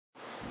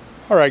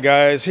All right,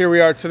 guys, here we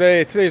are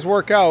today. Today's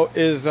workout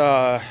is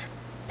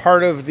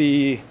part of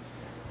the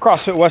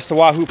CrossFit West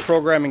Oahu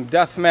Programming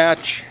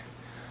Deathmatch.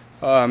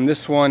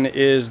 This one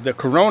is the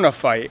Corona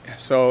fight.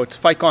 So it's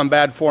fight gone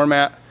bad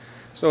format.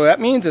 So that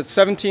means it's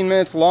 17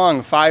 minutes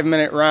long,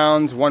 5-minute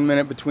rounds, 1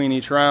 minute between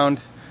each round.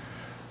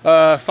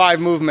 5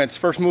 movements.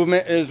 First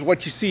movement is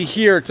what you see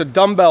here. It's a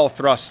dumbbell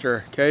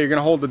thruster. Okay, you're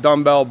gonna hold the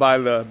dumbbell by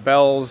the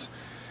bells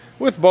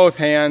with both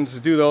hands.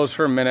 Do those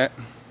for a minute.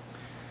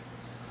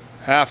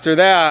 After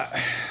that,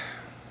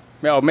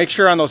 make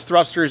sure on those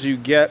thrusters you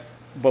get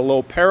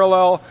below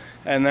parallel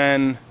and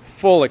then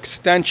full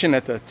extension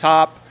at the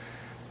top.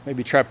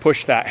 Maybe try to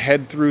push that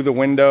head through the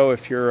window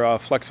if your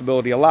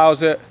flexibility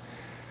allows it.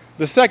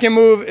 The second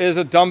move is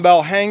a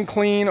dumbbell hang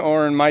clean,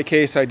 or in my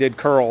case I did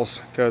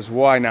curls, because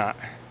why not?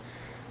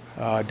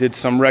 Did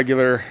some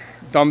regular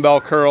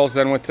dumbbell curls,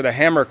 then went to the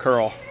hammer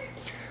curl.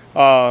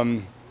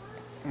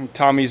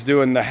 Tommy's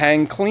doing the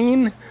hang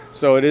clean,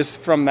 so it is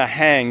from the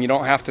hang. You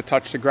don't have to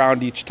touch the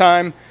ground each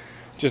time.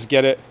 Just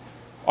get it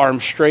arm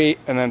straight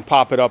and then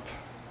pop it up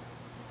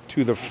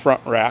to the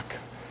front rack.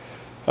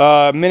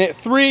 Minute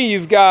 3,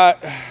 you've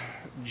got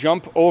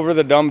jump over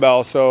the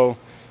dumbbell. So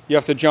you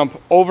have to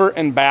jump over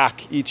and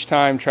back each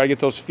time. Try to get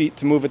those feet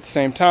to move at the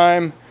same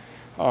time.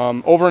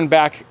 Over and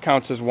back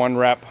counts as 1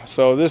 rep.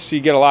 So this, you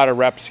get a lot of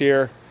reps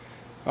here.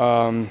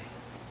 I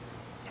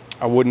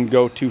wouldn't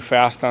go too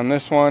fast on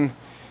this one.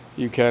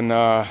 You can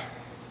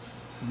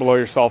blow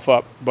yourself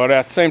up, but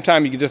at the same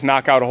time you can just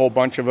knock out a whole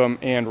bunch of them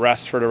and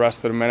rest for the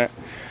rest of the minute.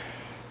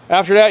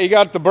 After that, you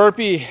got the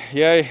burpee.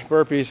 Yay,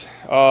 burpees.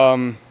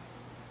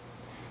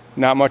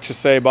 Not much to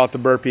say about the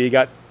burpee. You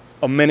got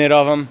a minute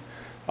of them.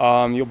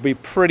 You'll be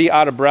pretty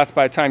out of breath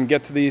by the time you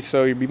get to these,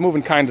 so you'll be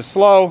moving kind of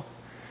slow.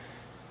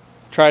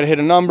 Try to hit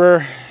a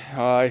number.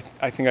 I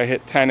think I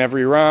hit 10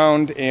 every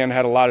round and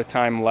had a lot of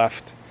time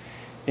left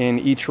in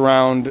each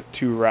round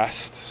to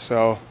rest.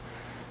 So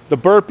the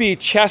burpee,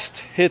 chest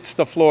hits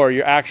the floor,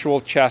 your actual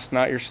chest,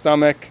 not your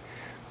stomach.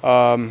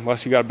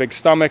 Unless you got a big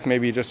stomach,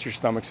 maybe just your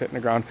stomach's hitting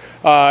the ground.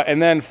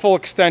 And then full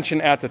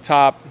extension at the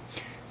top.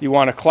 You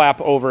want to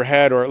clap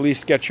overhead, or at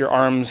least get your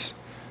arms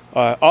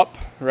up,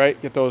 right?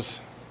 Get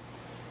those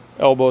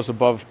elbows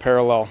above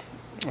parallel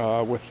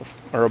or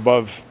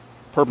above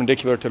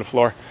perpendicular to the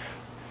floor.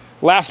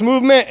 Last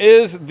movement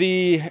is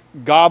the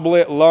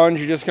goblet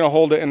lunge. You're just going to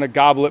hold it in the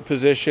goblet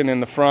position in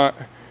the front.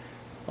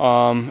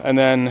 And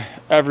then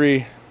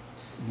every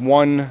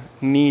 1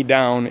 knee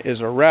down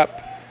is a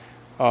rep.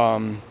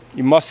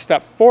 You must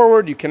step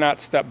forward. You cannot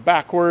step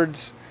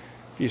backwards.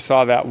 If you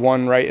saw that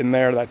 1 right in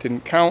there, that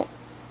didn't count.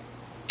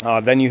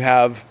 Then you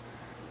have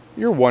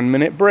your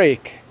 1-minute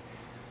break.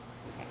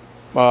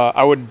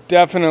 I would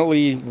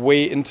definitely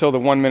wait until the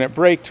 1-minute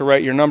break to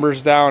write your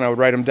numbers down. I would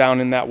write them down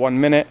in that 1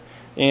 minute.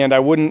 And I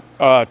wouldn't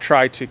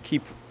try to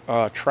keep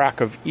track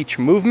of each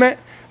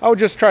movement. I would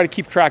just try to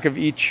keep track of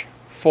each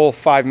full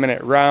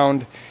 5-minute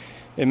round.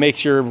 It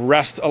makes your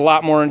rest a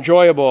lot more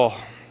enjoyable.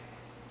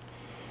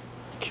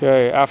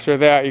 Okay, after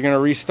that, you're going to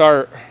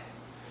restart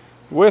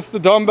with the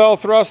dumbbell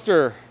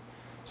thruster.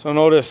 So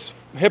notice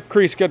hip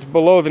crease gets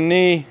below the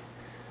knee.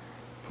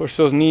 Push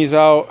those knees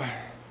out.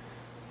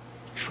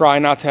 Try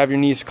not to have your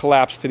knees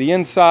collapse to the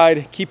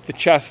inside. Keep the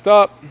chest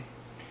up.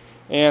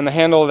 And the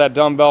handle of that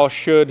dumbbell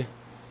should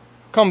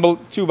come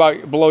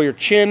below your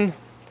chin,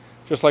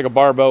 just like a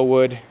barbell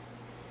would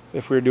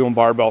if we were doing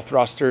barbell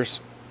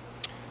thrusters.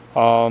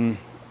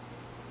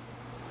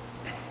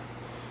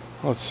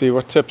 Let's see,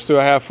 what tips do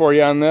I have for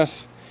you on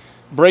this?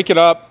 Break it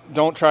up.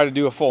 Don't try to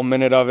do a full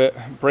minute of it.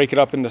 Break it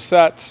up into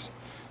sets.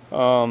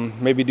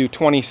 Maybe do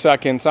 20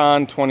 seconds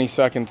on, 20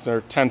 seconds,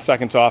 or 10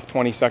 seconds off,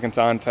 20 seconds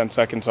on, 10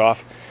 seconds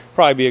off.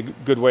 Probably be a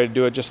good way to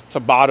do it. Just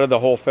Tabata the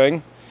whole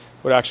thing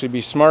would actually be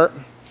smart.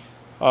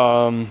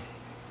 And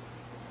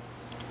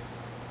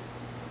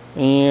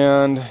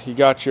you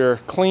got your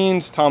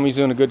cleans. Tommy's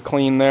doing a good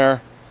clean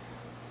there.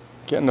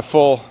 Getting the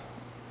full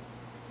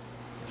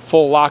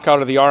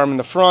lockout of the arm in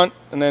the front,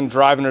 and then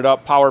driving it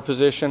up, power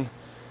position.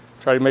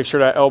 Try to make sure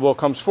that elbow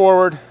comes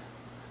forward.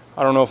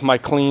 I don't know if my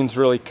cleans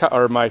really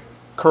or my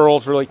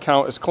curls really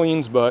count as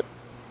cleans, but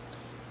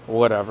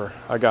whatever.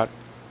 I got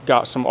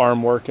some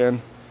arm work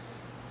in.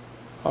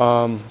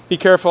 Be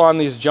careful on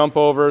these jump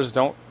overs.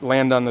 Don't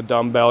land on the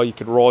dumbbell. You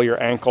could roll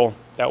your ankle.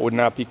 That would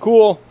not be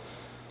cool.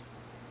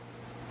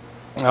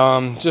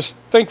 Just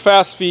think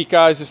fast feet,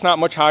 guys. It's not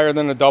much higher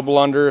than a double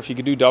under. If you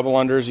could do double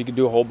unders, you could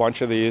do a whole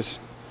bunch of these.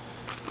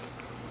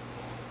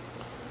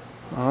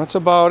 That's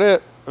about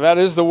it. That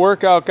is the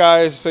workout,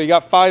 guys. So you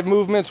got 5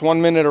 movements,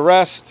 1 minute of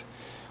rest,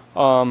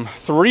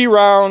 3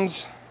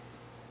 rounds.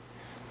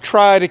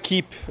 Try to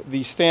keep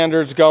the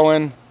standards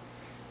going.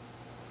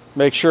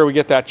 Make sure we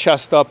get that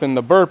chest up in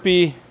the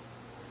burpee.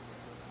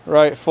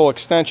 Right, full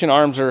extension.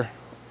 Arms are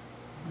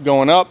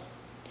going up.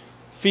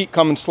 Feet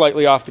coming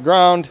slightly off the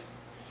ground.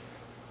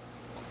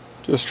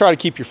 Just try to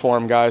keep your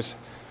form, guys.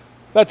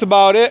 That's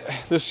about it.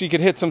 You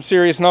could hit some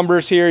serious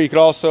numbers here. You could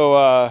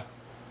also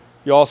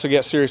you also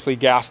get seriously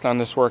gassed on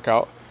this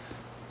workout.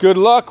 Good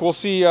luck. We'll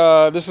see.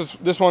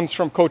 This one's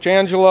from Coach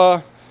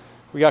Angela.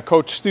 We got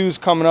Coach Stu's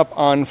coming up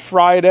on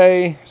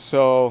Friday,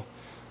 so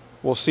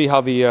we'll see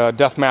how the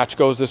death match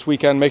goes this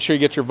weekend. Make sure you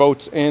get your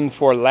votes in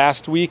for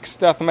last week's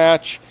death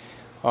match.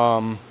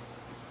 That's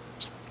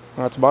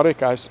about it,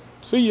 guys.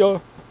 See ya.